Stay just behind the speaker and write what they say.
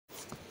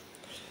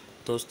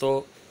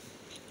दोस्तों,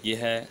 ये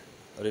है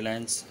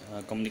रिलायंस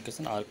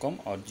कम्युनिकेशन आरकॉम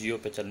और जियो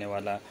पे चलने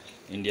वाला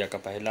इंडिया का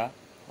पहला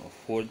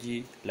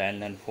 4G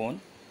लैंडलाइन फ़ोन,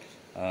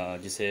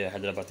 जिसे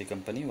हैदराबादी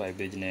कंपनी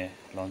वाईब्रिज ने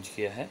लॉन्च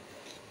किया है।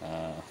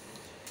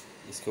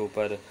 इसके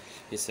ऊपर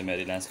इस समय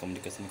रिलायंस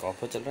कम्युनिकेशन का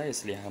ऑफ़र चल रहा है,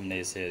 इसलिए हमने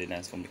इसे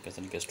रिलायंस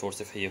कम्युनिकेशन के स्टोर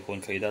से ये फ़ोन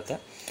ख़रीदा था,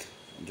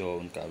 जो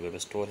उनका वेब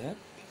स्टोर है।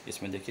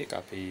 इसमें देखिए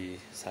काफ़ी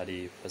सारी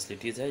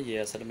फैसिलिटीज़ है। ये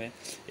असल में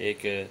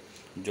एक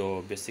जो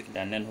बेसिक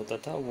लैंडलाइन होता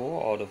था वो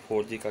और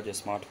 4G का जो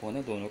स्मार्टफोन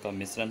है, दोनों का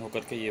मिश्रण होकर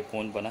के ये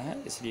फ़ोन बना है,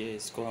 इसलिए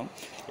इसको हम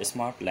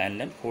smart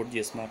landline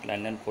 4G smart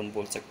landline phone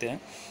बोल सकते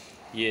हैं।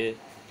 ये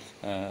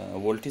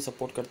वोल्टी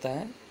सपोर्ट करता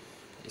है।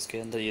 इसके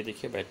अंदर ये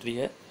देखिए बैटरी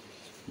है,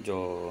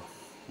 जो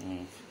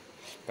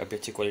काफ़ी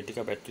अच्छी क्वालिटी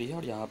का बैटरी है।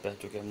 और यहाँ पर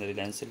चूँकि हमने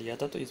रिलायंस से लिया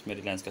था, तो इसमें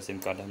रिलायंस का सिम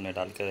कार्ड हमने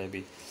डाल कर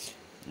अभी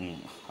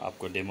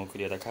आपको डेमो के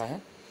लिए रखा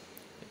है।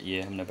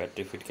 ये हमने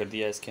बैटरी फिट कर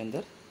दिया है इसके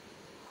अंदर,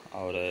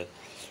 और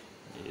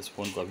इस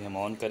फ़ोन को अभी हम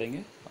ऑन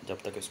करेंगे।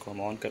 जब तक इसको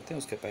हम ऑन करते हैं,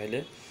 उसके पहले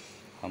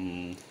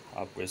हम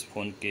आपको इस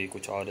फ़ोन की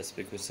कुछ और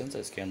स्पेसिफिकेशंस,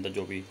 इसके अंदर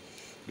जो भी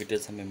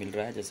डिटेल्स हमें मिल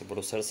रहा है, जैसे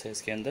प्रोसेसर्स है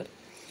इसके अंदर।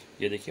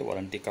 ये देखिए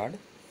वारंटी कार्ड,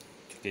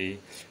 क्योंकि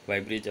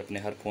वाईब्रिज अपने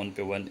हर फ़ोन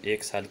पे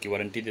 1 साल की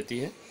वारंटी देती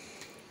है।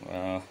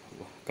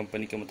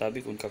 कंपनी के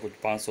मुताबिक उनका कुछ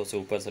 500 से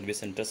ऊपर सर्विस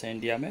सेंटर्स हैं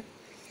इंडिया में।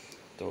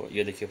 तो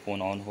ये देखिए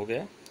फ़ोन ऑन हो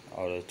गया,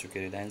 और चूँकि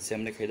रिलायंस से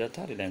हमने ख़रीदा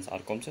था, रिलायंस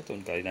आरकॉम से, तो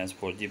उनका रिलायंस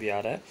 4G भी आ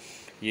रहा है।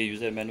 ये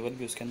यूज़र मैनुअल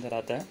भी उसके अंदर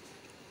आता है,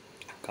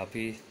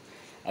 काफ़ी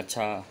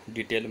अच्छा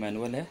डिटेल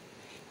मैनुअल है,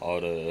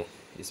 और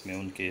इसमें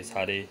उनके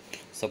सारे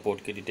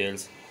सपोर्ट की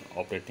डिटेल्स,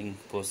 ऑपरेटिंग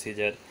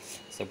प्रोसीजर,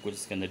 सब कुछ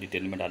इसके अंदर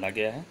डिटेल में डाला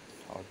गया है।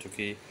 और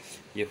चूँकि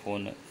ये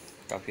फ़ोन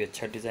काफ़ी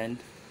अच्छा डिज़ाइन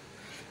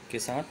के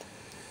साथ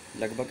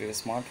लगभग एक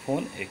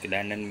स्मार्टफोन एक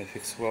लैंडलाइन में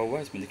फिक्स हुआ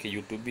है। इसमें देखिए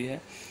यूट्यूब भी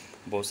है,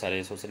 बहुत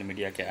सारे सोशल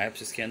मीडिया के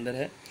ऐप्स इसके अंदर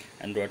है।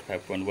 एंड्रॉयड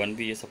 5.1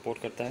 भी ये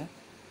सपोर्ट करता है,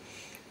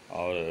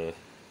 और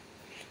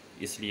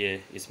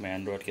इसलिए इसमें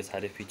एंड्रॉयड के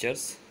सारे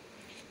फीचर्स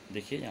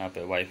देखिए। यहाँ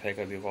पे वाईफाई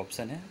का भी एक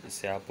ऑप्शन है,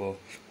 इससे आप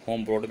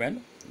होम ब्रॉडबैंड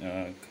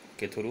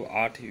के थ्रू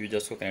 8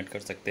 यूजर्स को कनेक्ट कर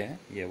सकते हैं।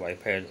 ये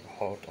वाईफाई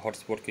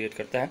हॉटस्पॉट क्रिएट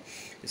करता है।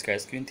 इसका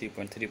स्क्रीन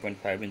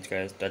 3.5 इंच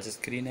का टच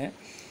स्क्रीन है।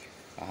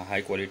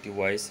 High quality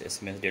voice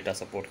SMS data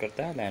support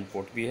करता है। लैन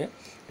पोर्ट भी है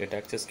डेटा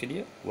एक्सेस के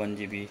लिए।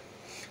 1GB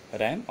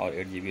रैम और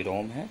 8GB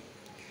रोम है।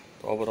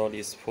 तो ओवरऑल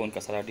इस फ़ोन का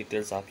सारा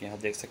डिटेल्स आप यहाँ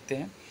देख सकते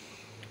हैं।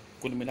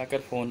 कुल मिलाकर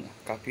फ़ोन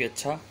काफ़ी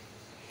अच्छा,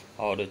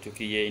 और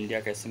चूँकि ये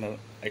इंडिया का इस समय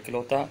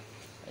इकलौता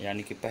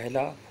यानी कि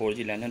पहला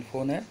 4G लैंडलाइन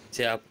फ़ोन है,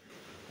 इसे आप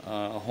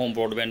होम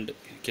ब्रॉडबैंड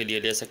के लिए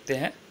ले सकते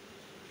हैं।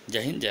 जय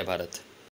हिंद, जय भारत।